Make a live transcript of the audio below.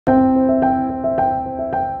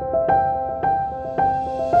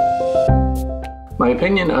My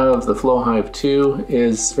opinion of the Flow Hive 2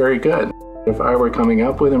 is very good. If I were coming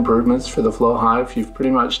up with improvements for the Flow Hive, you've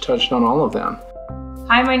pretty much touched on all of them.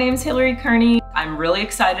 Hi, my name's Hilary Kearney. I'm really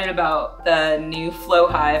excited about the new Flow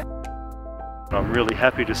Hive. I'm really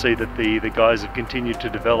happy to see that the guys have continued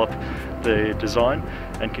to develop the design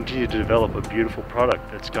and continue to develop a beautiful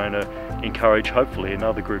product that's going to encourage hopefully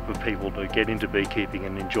another group of people to get into beekeeping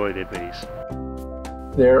and enjoy their bees.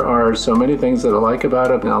 There are so many things that I like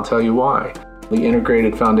about it, and I'll tell you why. The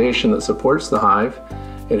integrated foundation that supports the hive,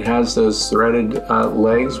 it has those threaded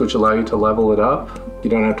legs which allow you to level it up. You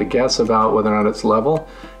don't have to guess about whether or not it's level.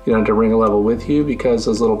 You don't have to bring a level with you because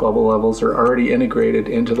those little bubble levels are already integrated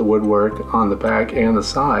into the woodwork on the back and the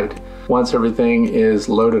side. Once everything is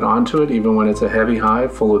loaded onto it, even when it's a heavy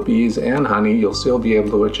hive full of bees and honey, you'll still be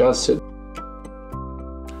able to adjust it.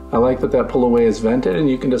 I like that that pull away is vented and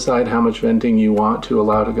you can decide how much venting you want to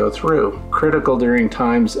allow to go through. Critical during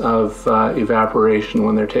times of evaporation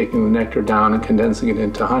when they're taking the nectar down and condensing it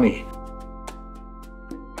into honey.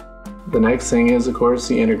 The next thing is, of course,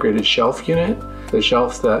 the integrated shelf unit. The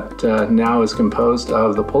shelf that now is composed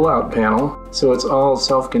of the pull-out panel, so it's all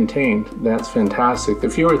self-contained. That's fantastic. The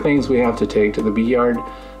fewer things we have to take to the bee yard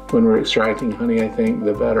when we're extracting honey, I think,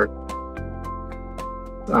 the better.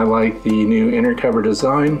 I like the new inner cover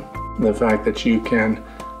design, the fact that you can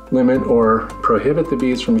limit or prohibit the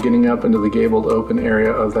bees from getting up into the gabled open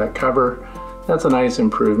area of that cover. That's a nice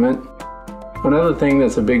improvement. Another thing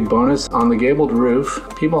that's a big bonus on the gabled roof,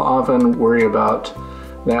 people often worry about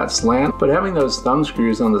that slant, but having those thumb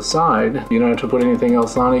screws on the side, you don't have to put anything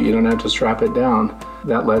else on it, you don't have to strap it down.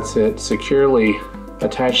 That lets it securely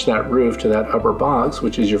attach that roof to that upper box,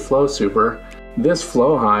 which is your flow super. This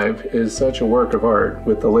Flow Hive is such a work of art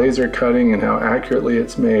with the laser cutting and how accurately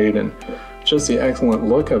it's made and just the excellent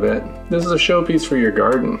look of it. This is a showpiece for your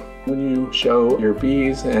garden. When you show your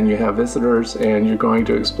bees and you have visitors and you're going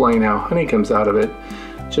to explain how honey comes out of it,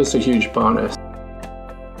 just a huge bonus.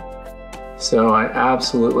 So I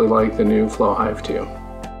absolutely like the new Flow Hive 2.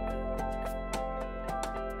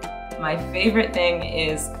 My favorite thing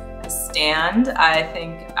is the stand. I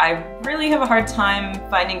think I really have a hard time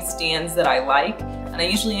finding stands that I like, and I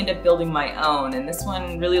usually end up building my own, and this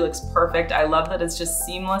one really looks perfect. I love that it's just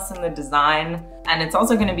seamless in the design, and it's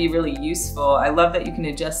also going to be really useful. I love that you can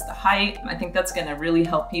adjust the height. I think that's going to really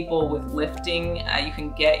help people with lifting. You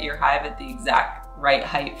can get your hive at the exact right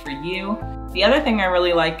height for you. The other thing I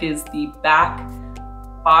really like is the back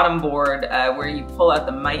bottom board where you pull out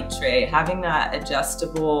the mite tray. Having that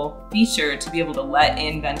adjustable feature to be able to let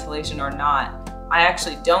in ventilation or not. I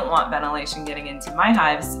actually don't want ventilation getting into my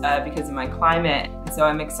hives because of my climate. And so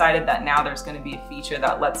I'm excited that now there's going to be a feature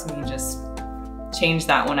that lets me just change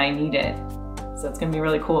that when I need it. So it's going to be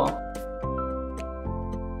really cool.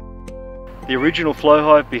 The original Flow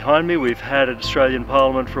Hive behind me, we've had at Australian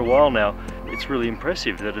Parliament for a while now. It's really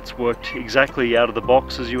impressive that it's worked exactly out of the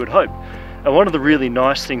box as you would hope. And one of the really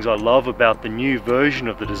nice things I love about the new version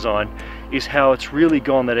of the design is how it's really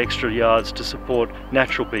gone that extra yards to support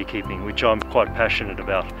natural beekeeping, which I'm quite passionate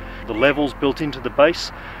about. The levels built into the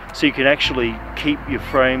base, so you can actually keep your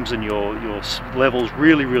frames and your levels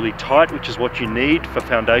really tight, which is what you need for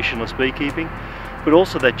foundationless beekeeping, but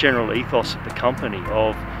also that general ethos of the company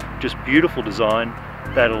of just beautiful design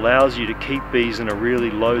that allows you to keep bees in a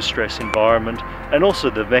really low stress environment, and also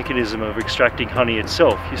the mechanism of extracting honey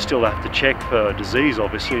itself. You still have to check for disease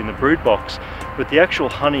obviously in the brood box, but the actual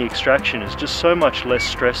honey extraction is just so much less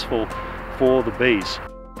stressful for the bees.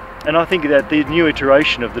 And I think that the new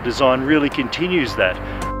iteration of the design really continues that.